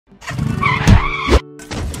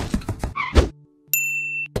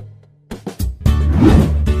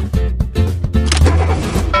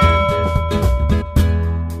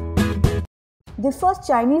the first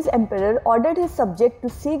Chinese emperor ordered his subjects to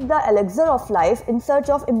seek the elixir of life in search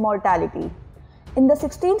of immortality. In the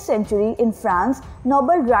 16th century in France,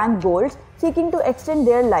 nobles drank gold seeking to extend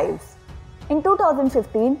their lives. In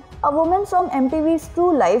 2015, a woman from MTV's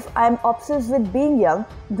True Life, I Am Obsessed with Being Young,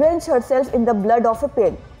 drenched herself in the blood of a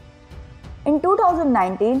pig. In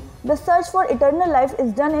 2019, the search for eternal life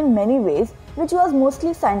is done in many ways, which was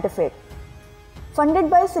mostly scientific. Funded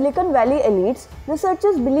by Silicon Valley elites,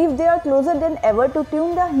 researchers believe they are closer than ever to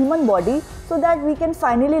tune the human body so that we can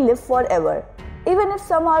finally live forever, even if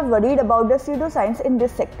some are worried about the pseudoscience in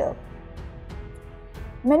this sector.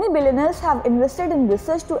 Many billionaires have invested in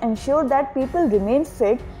research to ensure that people remain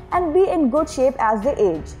fit and be in good shape as they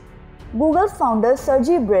age. Google's founders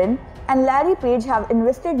Sergey Brin and Larry Page have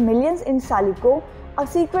invested millions in Salico, a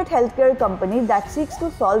secret healthcare company that seeks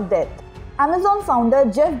to solve death. Amazon founder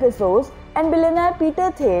Jeff Bezos and billionaire Peter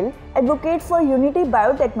Thiel advocate for Unity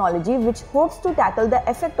Biotechnology, which hopes to tackle the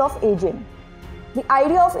effect of aging. The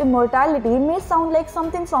idea of immortality may sound like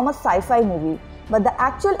something from a sci-fi movie, but the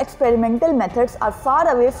actual experimental methods are far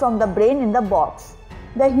away from the brain in the box,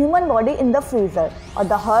 the human body in the freezer, or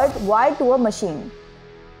the heart wired to a machine.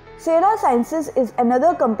 Sierra Sciences is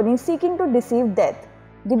another company seeking to deceive death.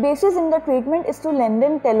 The basis in the treatment is to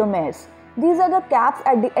lengthen telomeres. These are the caps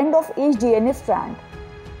at the end of each DNA strand.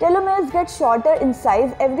 Telomeres get shorter in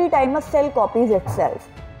size every time a cell copies itself.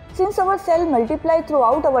 Since our cells multiply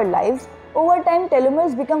throughout our lives, over time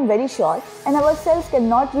telomeres become very short and our cells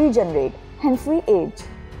cannot regenerate, hence we age.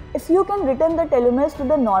 If you can return the telomeres to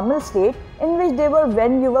the normal state in which they were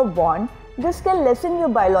when you were born, this can lessen your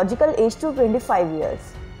biological age to 25 years.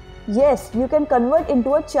 Yes, you can convert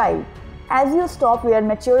into a child, as you stop where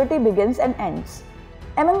maturity begins and ends.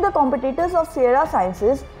 Among the competitors of Sierra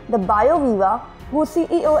Sciences, the BioViva, whose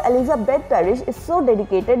CEO Elizabeth Parrish is so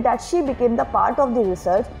dedicated that she became the part of the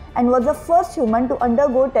research and was the first human to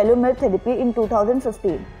undergo telomere therapy in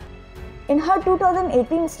 2015. In her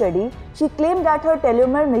 2018 study, she claimed that her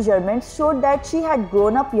telomere measurements showed that she had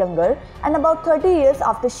grown up younger, and about 30 years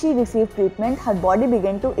after she received treatment, her body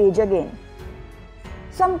began to age again.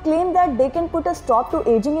 Some claim that they can put a stop to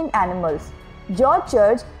aging in animals. George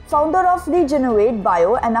Church, founder of Regenerate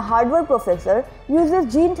Bio and a Harvard professor,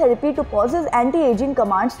 uses gene therapy to possess anti-aging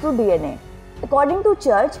commands through DNA. According to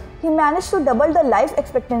Church, he managed to double the life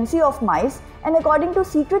expectancy of mice, and according to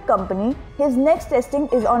Secret Company, his next testing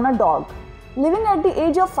is on a dog. Living at the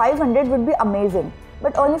age of 500 would be amazing,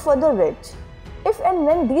 but only for the rich. If and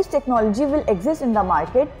when these technologies will exist in the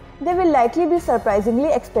market, they will likely be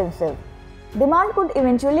surprisingly expensive. Demand could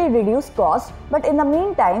eventually reduce costs, but in the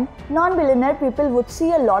meantime, non-billionaire people would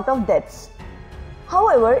see a lot of deaths.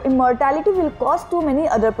 However, immortality will cause too many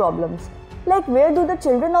other problems, like where do the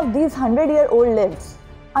children of these 100-year-old live?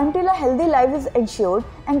 Until a healthy life is ensured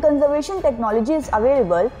and conservation technology is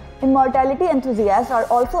available, immortality enthusiasts are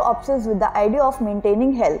also obsessed with the idea of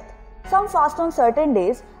maintaining health. Some fast on certain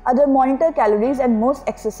days, others monitor calories and most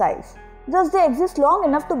exercise. Thus, they exist long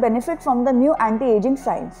enough to benefit from the new anti-aging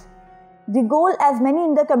science. The goal, as many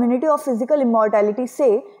in the community of physical immortality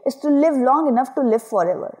say, is to live long enough to live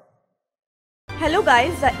forever. Hello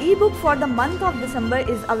guys, the ebook for the month of December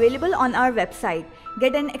is available on our website.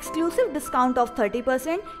 Get an exclusive discount of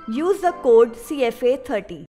 30%. Use the code CFA30.